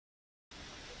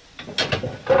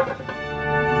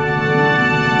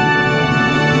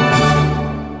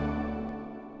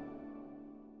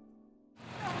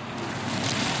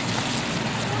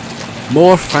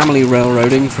More family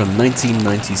railroading from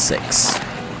 1996.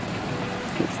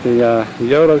 It's the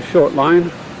Yolo Shortline.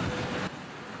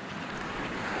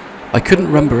 I couldn't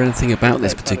remember anything about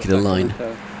this particular line,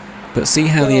 but see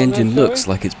how the engine looks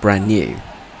like it's brand new.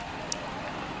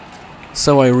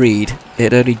 So I read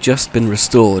it had only just been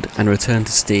restored and returned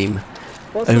to steam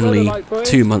only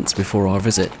 2 months before our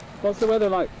visit. What's the weather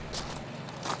like?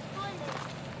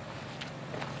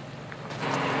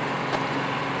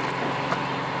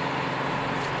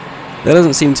 There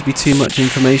doesn't seem to be too much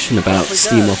information about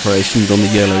steam operations on the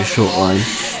Yolo Shortline,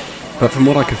 but from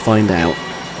what I could find out,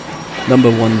 number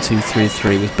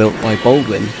 1233 was built by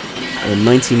Baldwin in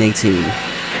 1918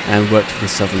 and worked for the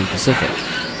Southern Pacific.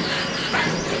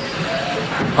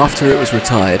 After it was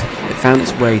retired, it found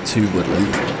its way to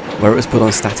Woodland, where it was put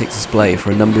on static display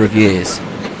for a number of years,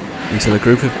 until a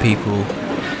group of people,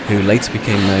 who later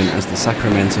became known as the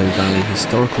Sacramento Valley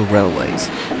Historical Railways,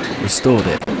 restored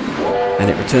it, and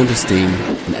it returned to steam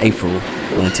in April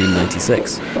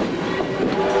 1996.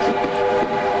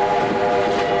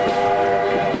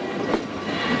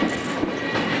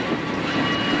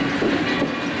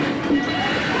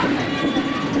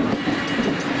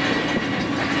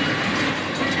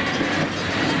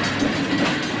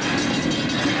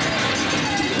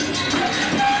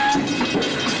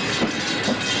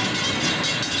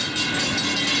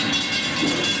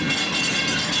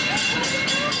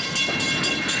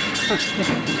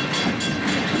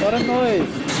 What a noise!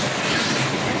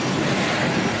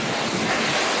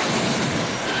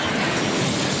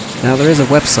 Now there is a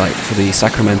website for the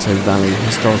Sacramento Valley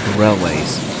Historical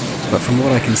Railways, but from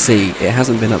what I can see it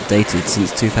hasn't been updated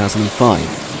since 2005.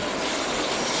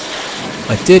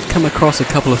 I did come across a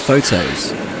couple of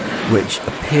photos which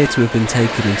appear to have been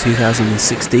taken in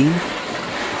 2016,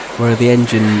 where the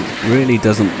engine really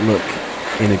doesn't look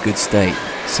in a good state,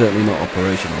 certainly not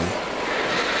operational.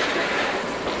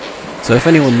 So if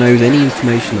anyone knows any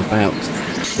information about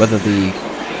whether the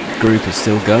group is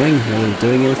still going, whether they're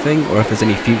doing anything, or if there's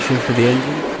any future for the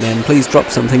engine, then please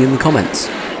drop something in the comments.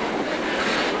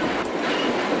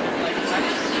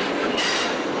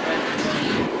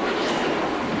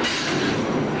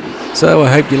 So I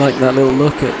hope you liked that little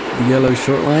look at the Yolo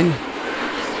Shortline.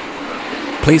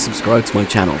 Please subscribe to my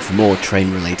channel for more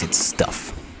train related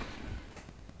stuff.